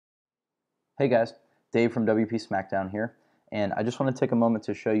Hey guys, Dave from WP Smackdown here, and I just want to take a moment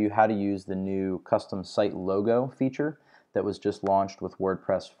to show you how to use the new custom site logo feature that was just launched with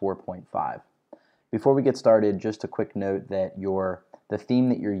WordPress 4.5. Before we get started, just a quick note that the theme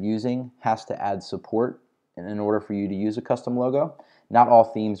that you're using has to add support in order for you to use a custom logo. Not all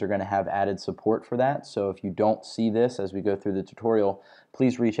themes are going to have added support for that, so if you don't see this as we go through the tutorial,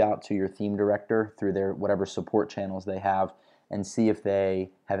 please reach out to your theme director through their whatever support channels they have and see if they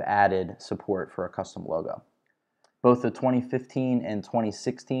have added support for a custom logo. Both the 2015 and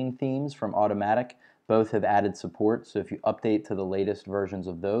 2016 themes from Automatic both have added support, so if you update to the latest versions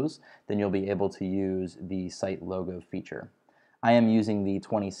of those, then you'll be able to use the site logo feature. I am using the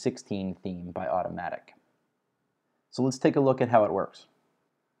 2016 theme by Automatic. So let's take a look at how it works.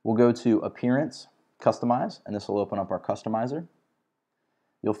 We'll go to Appearance, Customize, and this will open up our customizer.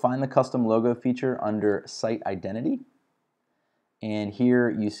 You'll find the custom logo feature under Site Identity. And here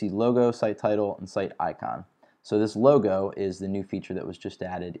you see logo, site title, and site icon. So this logo is the new feature that was just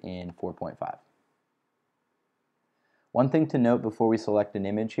added in 4.5. One thing to note before we select an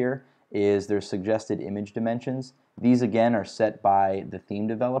image here is there's suggested image dimensions. These again are set by the theme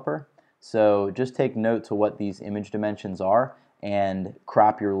developer. So just take note to what these image dimensions are and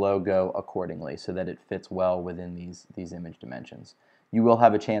crop your logo accordingly so that it fits well within these image dimensions. You will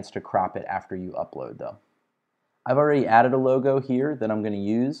have a chance to crop it after you upload though. I've already added a logo here that I'm going to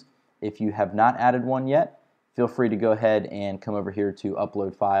use. If you have not added one yet, feel free to go ahead and come over here to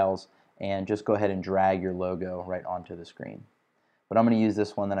Upload Files and just go ahead and drag your logo right onto the screen. But I'm going to use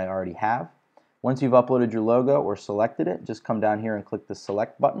this one that I already have. Once you've uploaded your logo or selected it, just come down here and click the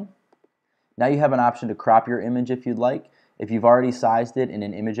Select button. Now you have an option to crop your image if you'd like. If you've already sized it in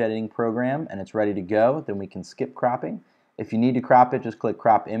an image editing program and it's ready to go, then we can skip cropping. If you need to crop it, just click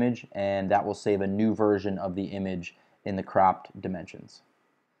Crop Image, and that will save a new version of the image in the cropped dimensions.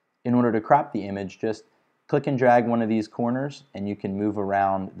 In order to crop the image, just click and drag one of these corners, and you can move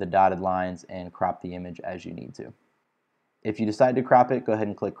around the dotted lines and crop the image as you need to. If you decide to crop it, go ahead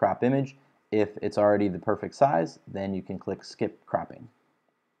and click Crop Image. If it's already the perfect size, then you can click Skip Cropping.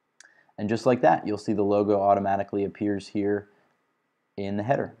 And just like that, you'll see the logo automatically appears here in the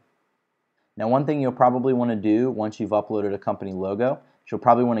header. Now one thing you'll probably want to do once you've uploaded a company logo, you'll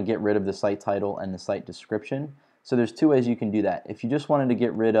probably want to get rid of the site title and the site description. So there's two ways you can do that. If you just wanted to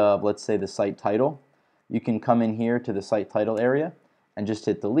get rid of, let's say, the site title, you can come in here to the site title area and just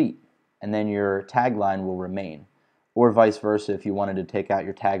hit delete, and then your tagline will remain. Or vice versa, if you wanted to take out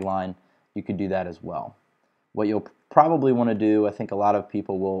your tagline, you could do that as well. What you'll probably want to do, I think a lot of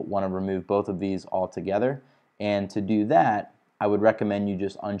people will want to remove both of these altogether, and to do that, I would recommend you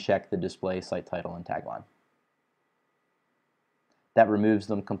just uncheck the display site title and tagline. That removes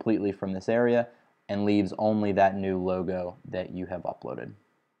them completely from this area and leaves only that new logo that you have uploaded.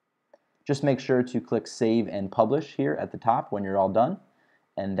 Just make sure to click Save and Publish here at the top when you're all done,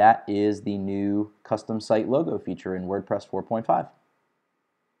 and that is the new custom site logo feature in WordPress 4.5.